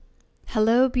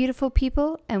Hello, beautiful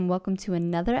people, and welcome to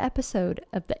another episode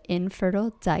of the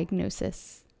Infertile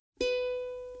Diagnosis.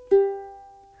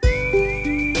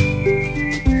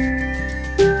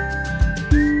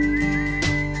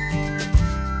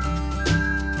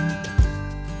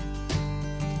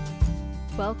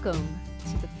 Welcome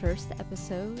to the first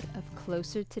episode of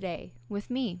Closer Today with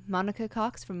me, Monica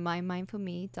Cox from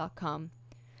MyMindfulMe.com.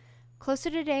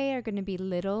 Closer Today are going to be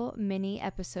little mini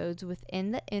episodes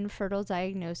within the Infertile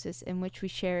Diagnosis in which we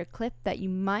share a clip that you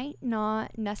might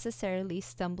not necessarily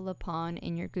stumble upon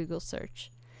in your Google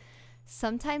search.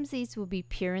 Sometimes these will be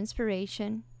pure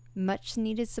inspiration, much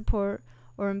needed support,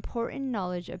 or important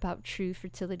knowledge about true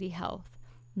fertility health,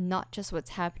 not just what's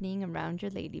happening around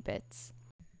your lady bits.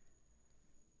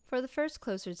 For the first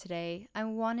Closer Today, I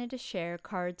wanted to share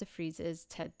Cara DeFries's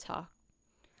TED Talk.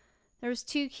 There was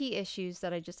two key issues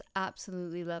that I just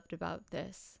absolutely loved about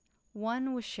this.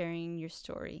 One was sharing your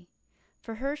story.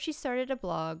 For her, she started a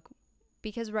blog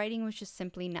because writing was just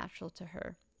simply natural to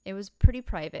her. It was pretty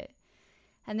private.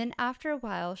 And then after a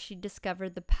while, she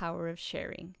discovered the power of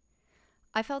sharing.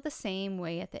 I felt the same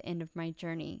way at the end of my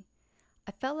journey.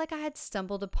 I felt like I had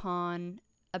stumbled upon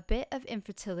a bit of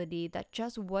infertility that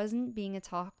just wasn't being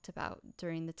talked about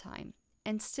during the time.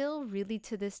 And still, really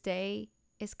to this day,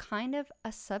 is kind of a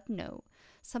subnote,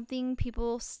 something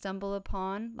people stumble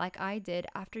upon like I did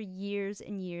after years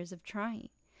and years of trying.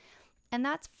 And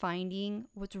that's finding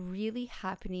what's really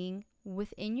happening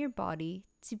within your body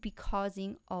to be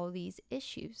causing all these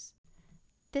issues.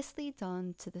 This leads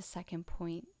on to the second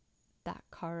point that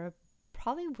Cara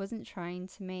probably wasn't trying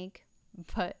to make,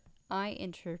 but I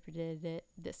interpreted it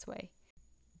this way.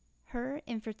 Her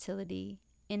infertility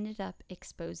ended up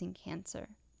exposing cancer.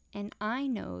 And I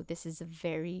know this is a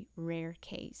very rare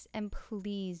case, and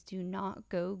please do not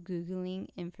go Googling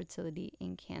infertility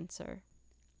in cancer.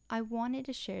 I wanted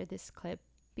to share this clip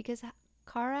because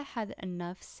Cara had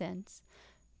enough sense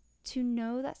to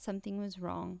know that something was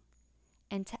wrong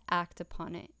and to act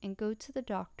upon it and go to the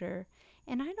doctor.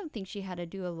 And I don't think she had to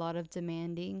do a lot of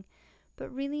demanding,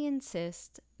 but really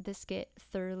insist this get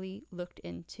thoroughly looked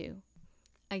into.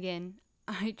 Again,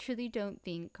 I truly don't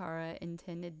think Cara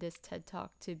intended this TED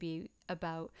Talk to be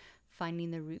about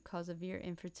finding the root cause of your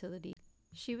infertility.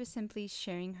 She was simply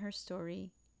sharing her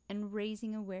story and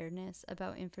raising awareness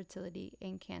about infertility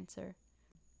and cancer.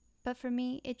 But for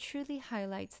me, it truly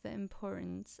highlights the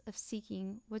importance of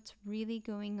seeking what's really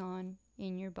going on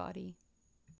in your body.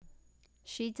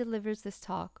 She delivers this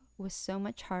talk with so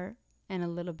much heart and a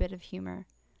little bit of humor.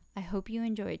 I hope you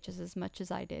enjoy it just as much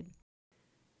as I did.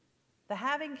 The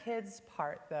having kids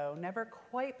part, though, never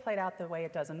quite played out the way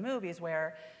it does in movies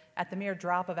where, at the mere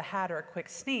drop of a hat or a quick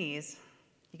sneeze,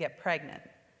 you get pregnant.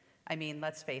 I mean,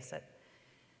 let's face it.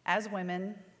 As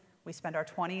women, we spend our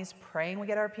 20s praying we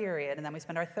get our period, and then we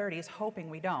spend our 30s hoping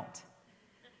we don't.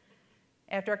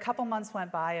 After a couple months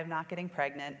went by of not getting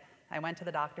pregnant, I went to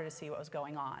the doctor to see what was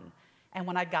going on. And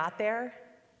when I got there,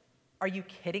 are you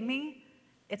kidding me?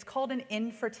 It's called an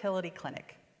infertility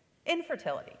clinic.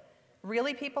 Infertility.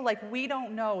 Really, people? Like, we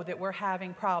don't know that we're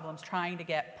having problems trying to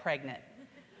get pregnant.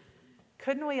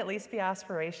 Couldn't we at least be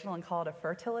aspirational and call it a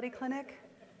fertility clinic?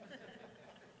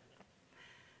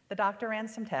 The doctor ran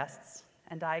some tests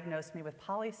and diagnosed me with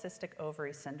polycystic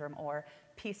ovary syndrome, or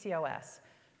PCOS,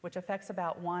 which affects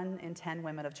about 1 in 10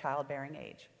 women of childbearing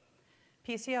age.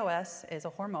 PCOS is a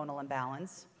hormonal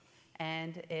imbalance,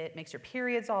 and it makes your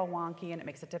periods all wonky, and it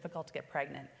makes it difficult to get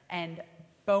pregnant. And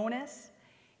bonus,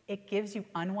 it gives you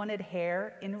unwanted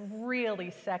hair in really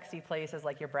sexy places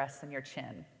like your breasts and your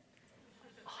chin.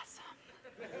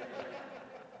 Awesome.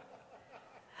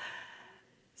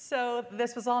 So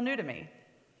this was all new to me.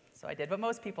 So I did what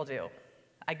most people do.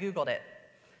 I Googled it,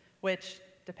 which,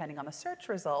 depending on the search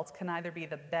results, can either be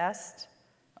the best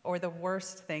or the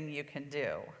worst thing you can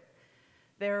do.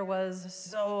 There was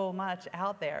so much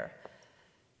out there.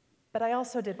 But I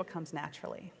also did what comes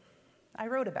naturally. I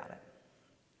wrote about it.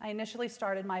 I initially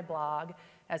started my blog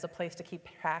as a place to keep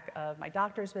track of my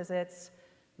doctor's visits,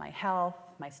 my health,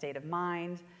 my state of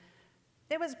mind.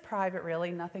 It was private,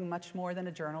 really, nothing much more than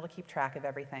a journal to keep track of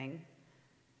everything.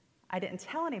 I didn't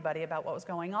tell anybody about what was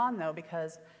going on, though,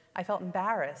 because I felt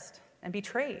embarrassed and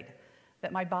betrayed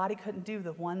that my body couldn't do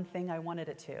the one thing I wanted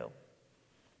it to: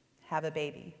 have a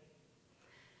baby.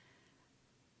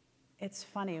 It's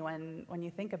funny when you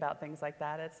think about things like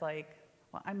that. It's like,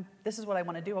 well, this is what I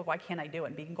want to do, why can't I do it?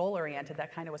 And being goal-oriented,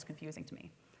 that kind of was confusing to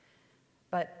me.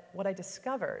 But what I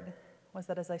discovered was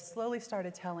that as I slowly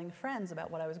started telling friends about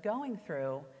what I was going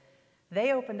through,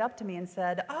 they opened up to me and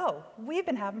said, oh, we've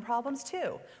been having problems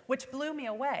too, which blew me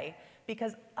away,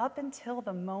 because up until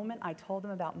the moment I told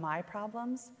them about my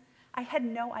problems, I had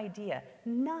no idea,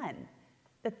 none,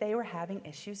 that they were having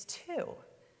issues too.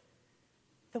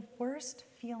 The worst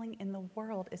feeling in the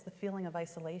world is the feeling of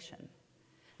isolation.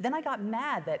 Then I got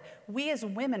mad that we as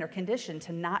women are conditioned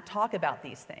to not talk about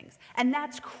these things. And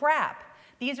that's crap.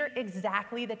 These are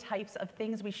exactly the types of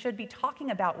things we should be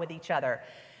talking about with each other.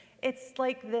 It's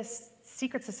like this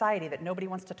secret society that nobody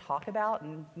wants to talk about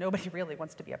and nobody really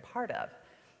wants to be a part of.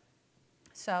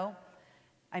 So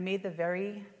I made the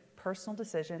very personal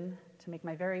decision to make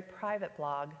my very private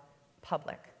blog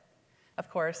public. Of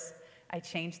course, I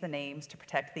changed the names to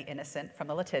protect the innocent from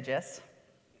the litigious.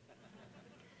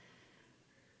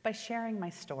 By sharing my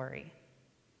story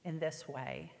in this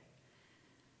way,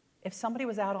 if somebody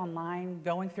was out online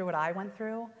going through what I went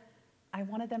through, I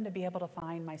wanted them to be able to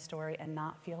find my story and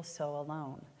not feel so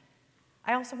alone.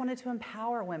 I also wanted to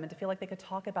empower women to feel like they could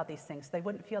talk about these things so they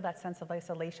wouldn't feel that sense of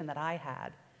isolation that I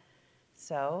had.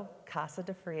 So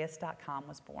CasaDeFrias.com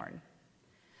was born.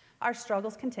 Our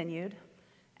struggles continued,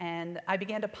 and I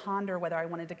began to ponder whether I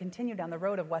wanted to continue down the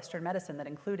road of Western medicine that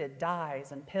included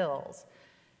dyes and pills,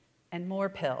 and more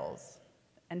pills,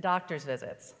 and doctor's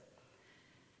visits.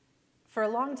 For a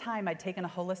long time, I'd taken a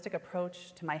holistic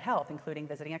approach to my health, including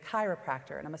visiting a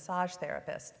chiropractor and a massage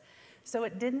therapist. So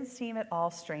it didn't seem at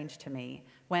all strange to me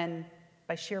when,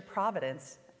 by sheer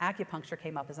providence, acupuncture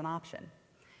came up as an option.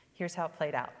 Here's how it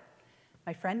played out.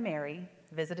 My friend Mary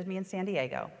visited me in San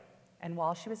Diego, and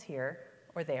while she was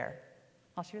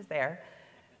there,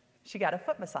 she got a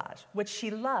foot massage, which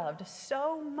she loved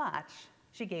so much,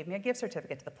 she gave me a gift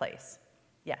certificate to the place.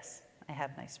 Yes, I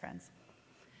have nice friends.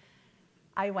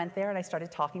 I went there and I started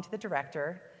talking to the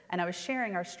director, and I was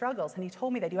sharing our struggles, and he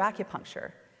told me they do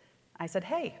acupuncture. I said,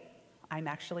 hey, I'm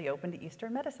actually open to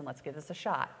Eastern medicine. Let's give this a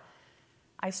shot.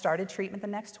 I started treatment the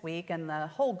next week, and the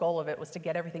whole goal of it was to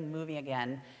get everything moving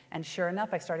again. And sure enough,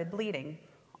 I started bleeding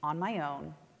on my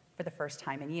own for the first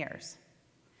time in years.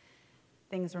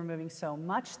 Things were moving so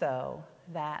much, though,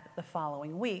 that the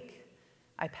following week,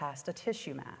 I passed a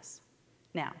tissue mass.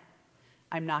 Now,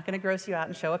 I'm not going to gross you out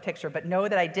and show a picture, but know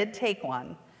that I did take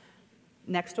one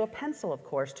next to a pencil, of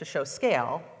course, to show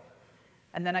scale,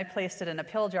 and then I placed it in a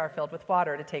pill jar filled with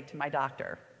water to take to my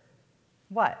doctor.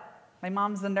 What? My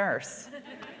mom's a nurse.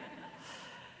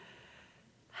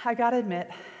 I gotta admit,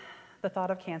 the thought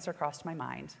of cancer crossed my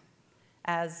mind.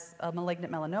 As a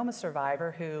malignant melanoma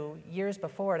survivor who, years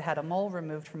before, had had a mole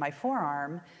removed from my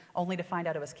forearm, only to find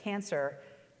out it was cancer,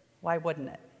 why wouldn't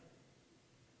it?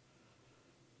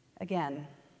 Again,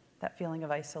 that feeling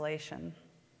of isolation.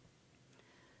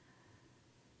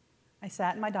 I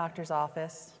sat in my doctor's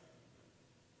office,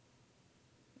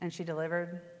 and she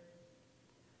delivered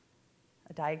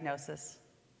a diagnosis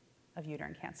of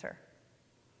uterine cancer.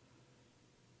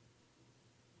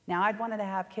 Now, I'd wanted to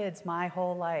have kids my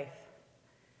whole life,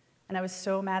 and I was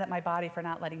so mad at my body for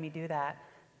not letting me do that.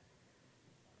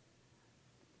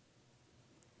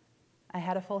 I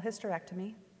had a full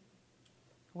hysterectomy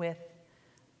with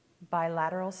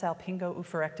bilateral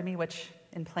salpingo-oophorectomy, which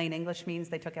in plain English means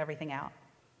they took everything out,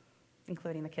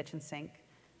 including the kitchen sink,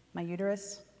 my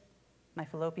uterus, my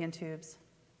fallopian tubes,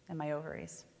 and my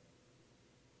ovaries.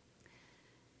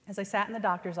 As I sat in the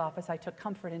doctor's office, I took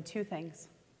comfort in two things.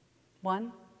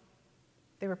 One,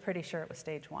 they were pretty sure it was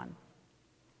stage 1.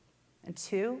 And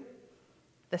two,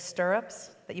 the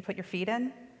stirrups that you put your feet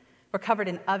in were covered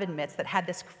in oven mitts that had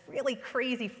this really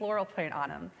crazy floral print on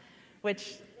them,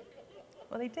 which,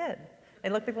 well, they did. They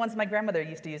looked like the ones my grandmother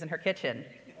used to use in her kitchen.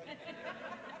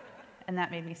 And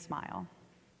that made me smile.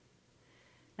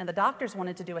 And the doctors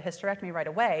wanted to do a hysterectomy right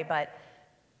away, but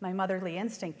my motherly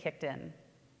instinct kicked in,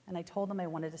 and I told them I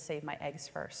wanted to save my eggs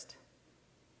first.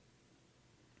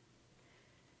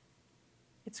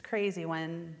 It's crazy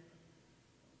when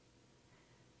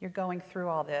you're going through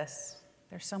all this.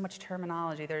 There's so much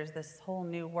terminology. There's this whole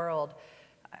new world.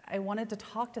 I wanted to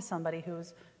talk to somebody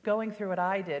who's going through what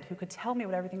I did, who could tell me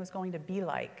what everything was going to be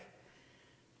like.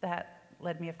 That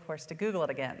led me, of course, to Google it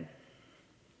again.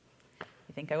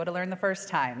 You think I would have learned the first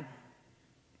time.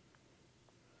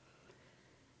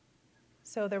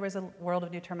 So there was a world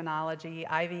of new terminology.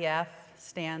 IVF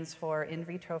stands for in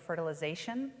vitro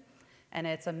fertilization, and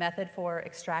it's a method for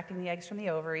extracting the eggs from the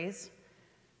ovaries,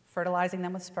 fertilizing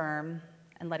them with sperm,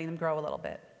 and letting them grow a little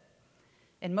bit.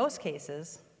 In most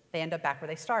cases, they end up back where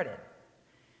they started.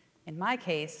 In my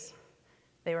case,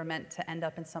 they were meant to end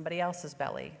up in somebody else's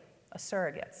belly, a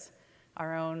surrogate's,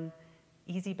 our own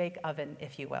easy-bake oven,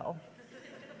 if you will.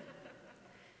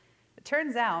 It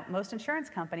turns out most insurance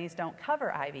companies don't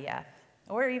cover IVF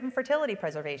or even fertility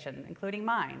preservation, including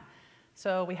mine.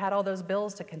 So we had all those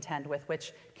bills to contend with,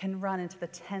 which can run into the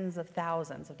tens of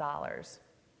thousands of dollars.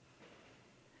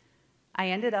 I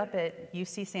ended up at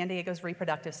UC San Diego's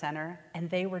Reproductive Center, and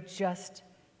they were just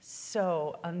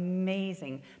so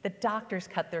amazing. The doctors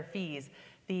cut their fees.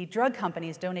 The drug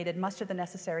companies donated much of the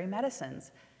necessary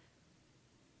medicines.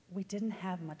 We didn't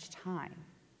have much time.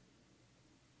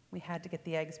 We had to get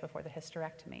the eggs before the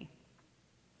hysterectomy.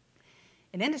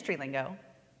 In industry lingo,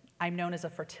 I'm known as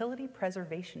a fertility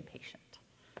preservation patient.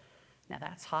 Now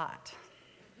that's hot.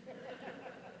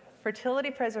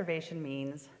 Fertility preservation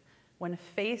means when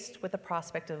faced with the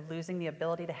prospect of losing the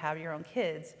ability to have your own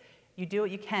kids, you do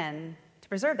what you can to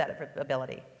preserve that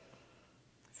ability.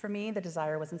 For me, the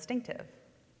desire was instinctive.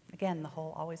 Again, the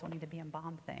whole always wanting to be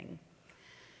embalmed thing.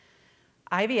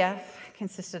 IVF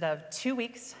consisted of 2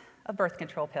 weeks of birth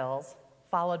control pills,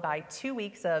 followed by 2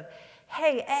 weeks of,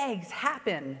 hey, eggs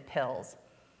happen pills,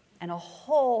 and a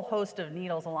whole host of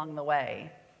needles along the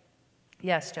way.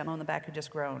 Yes, gentleman in the back who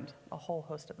just groaned, a whole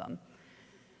host of them.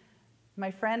 My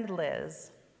friend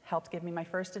Liz helped give me my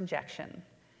first injection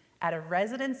at a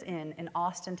Residence Inn in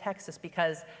Austin, Texas,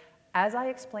 because as I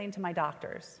explained to my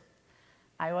doctors,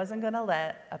 I wasn't gonna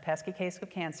let a pesky case of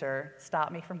cancer stop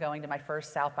me from going to my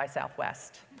first South by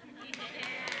Southwest.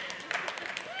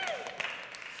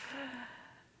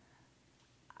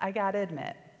 I gotta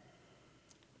admit,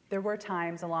 there were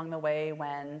times along the way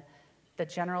when the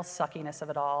general suckiness of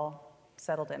it all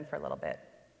settled in for a little bit.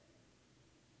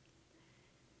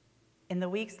 In the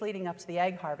weeks leading up to the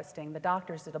egg harvesting, the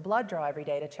doctors did a blood draw every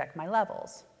day to check my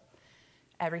levels.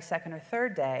 Every second or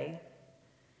third day,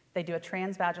 they do a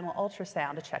transvaginal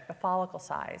ultrasound to check the follicle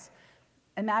size.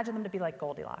 Imagine them to be like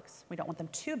Goldilocks. We don't want them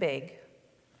too big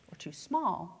or too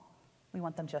small. We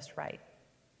want them just right.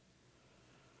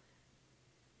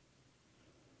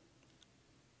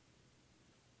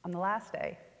 On the last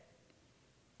day,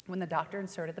 when the doctor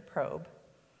inserted the probe,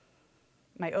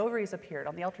 my ovaries appeared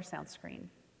on the ultrasound screen.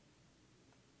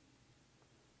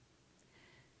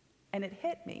 And it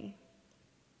hit me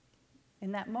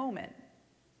in that moment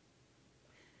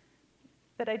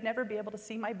that I'd never be able to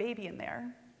see my baby in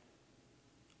there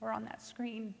or on that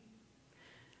screen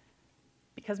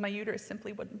because my uterus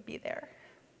simply wouldn't be there.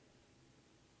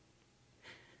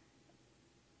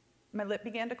 My lip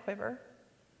began to quiver,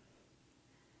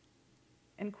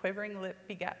 and quivering lip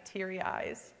begat teary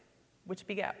eyes, which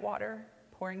begat water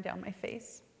pouring down my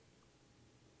face.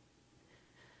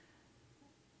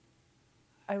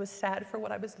 I was sad for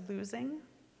what I was losing,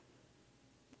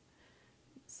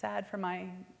 sad for my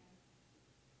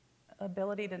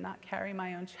ability to not carry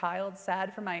my own child,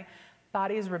 sad for my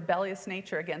body's rebellious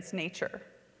nature against nature.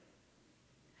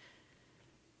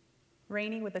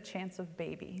 Rainy with a chance of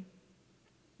baby,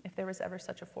 if there was ever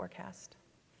such a forecast.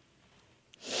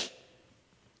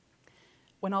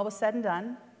 When all was said and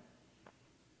done,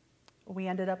 we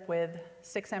ended up with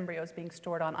 6 embryos being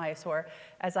stored on ice, or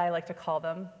as I like to call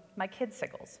them, my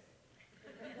kidsicles.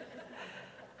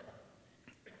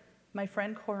 My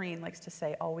friend Corrine likes to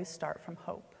say, always start from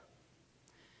hope.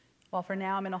 While for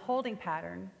now I'm in a holding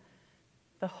pattern,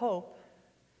 the hope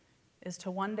is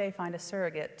to one day find a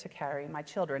surrogate to carry my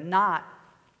children. Not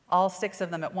all 6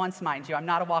 of them at once, mind you. I'm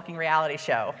not a walking reality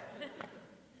show.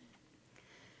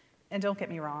 And don't get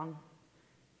me wrong,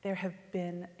 there have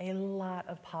been a lot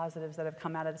of positives that have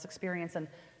come out of this experience and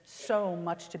so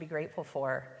much to be grateful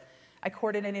for. I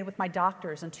coordinated with my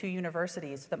doctors and 2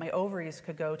 universities so that my ovaries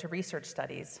could go to research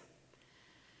studies.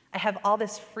 I have all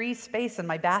this free space in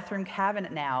my bathroom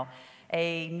cabinet now,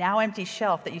 a now empty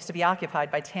shelf that used to be occupied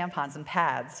by tampons and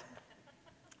pads.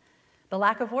 The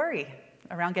lack of worry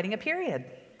around getting a period.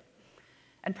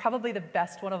 And probably the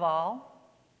best one of all,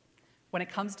 when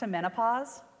it comes to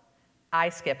menopause, I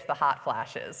skipped the hot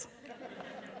flashes.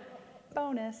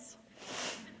 Bonus.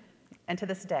 And to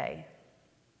this day,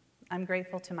 I'm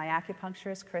grateful to my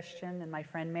acupuncturist, Christian, and my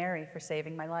friend Mary for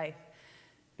saving my life,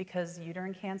 because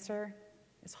uterine cancer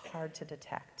is hard to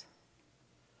detect.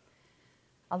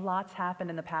 A lot's happened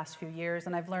in the past few years,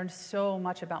 and I've learned so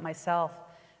much about myself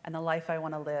and the life I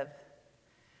want to live.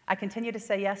 I continue to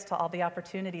say yes to all the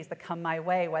opportunities that come my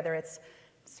way, whether it's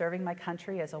serving my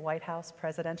country as a White House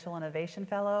Presidential Innovation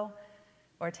Fellow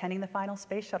or attending the final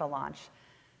space shuttle launch,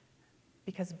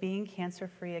 because being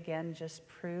cancer-free again just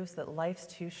proves that life's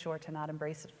too short to not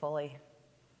embrace it fully.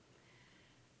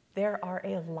 There are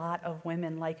a lot of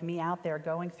women like me out there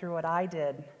going through what I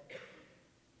did,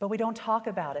 but we don't talk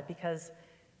about it because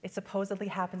it supposedly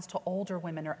happens to older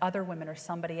women or other women or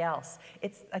somebody else.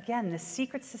 It's, again, this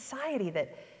secret society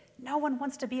that no one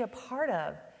wants to be a part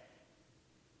of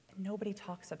and nobody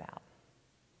talks about,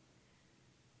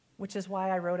 which is why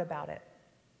I wrote about it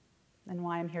and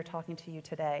why I'm here talking to you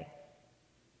today.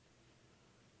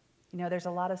 You know, there's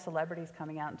a lot of celebrities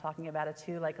coming out and talking about it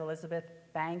too, like Elizabeth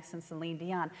Banks and Celine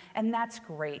Dion. And that's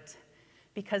great,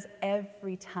 because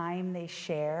every time they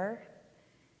share,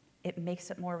 it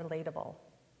makes it more relatable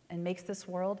and makes this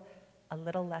world a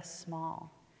little less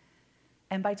small.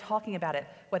 And by talking about it,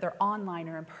 whether online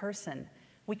or in person,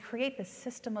 we create this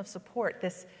system of support,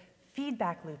 this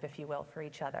feedback loop, if you will, for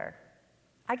each other.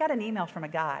 I got an email from a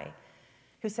guy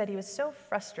who said he was so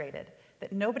frustrated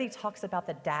that nobody talks about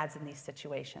the dads in these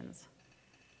situations.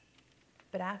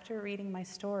 But after reading my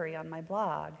story on my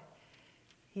blog,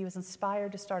 he was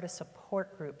inspired to start a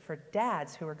support group for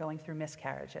dads who are going through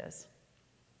miscarriages.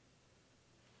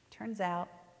 Turns out,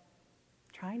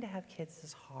 trying to have kids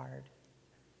is hard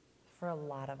for a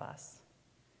lot of us.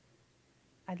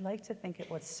 I'd like to think it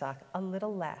would suck a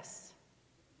little less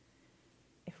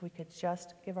if we could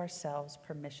just give ourselves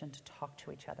permission to talk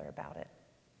to each other about it.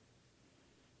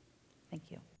 Thank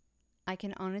you. I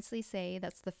can honestly say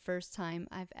that's the first time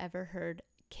I've ever heard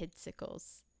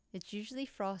kidsicles. It's usually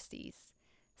Frosties.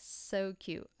 So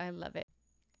cute. I love it.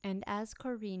 And as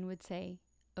Corrine would say,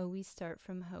 always start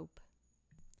from hope.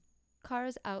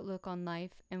 Kara's outlook on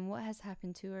life and what has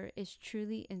happened to her is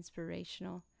truly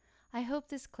inspirational. I hope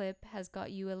this clip has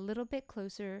got you a little bit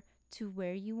closer to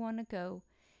where you want to go,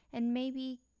 and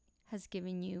maybe has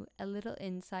given you a little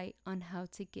insight on how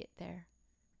to get there.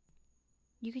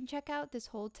 You can check out this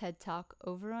whole TED Talk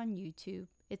over on YouTube.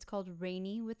 It's called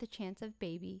Rainy with a Chance of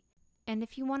Baby. And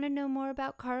if you want to know more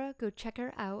about Kara, go check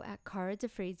her out at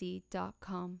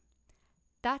karadefrazy.com.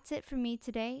 That's it for me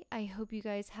today. I hope you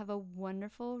guys have a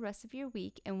wonderful rest of your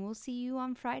week, and we'll see you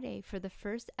on Friday for the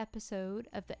first episode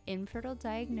of the Infertile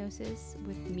Diagnosis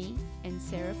with me and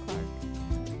Sarah Clark.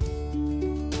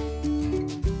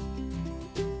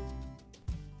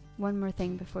 One more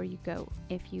thing before you go.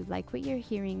 If you like what you're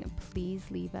hearing, please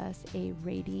leave us a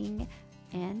rating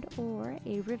and or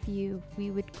a review. We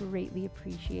would greatly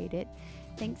appreciate it.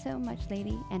 Thanks so much,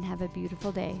 lady, and have a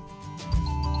beautiful day.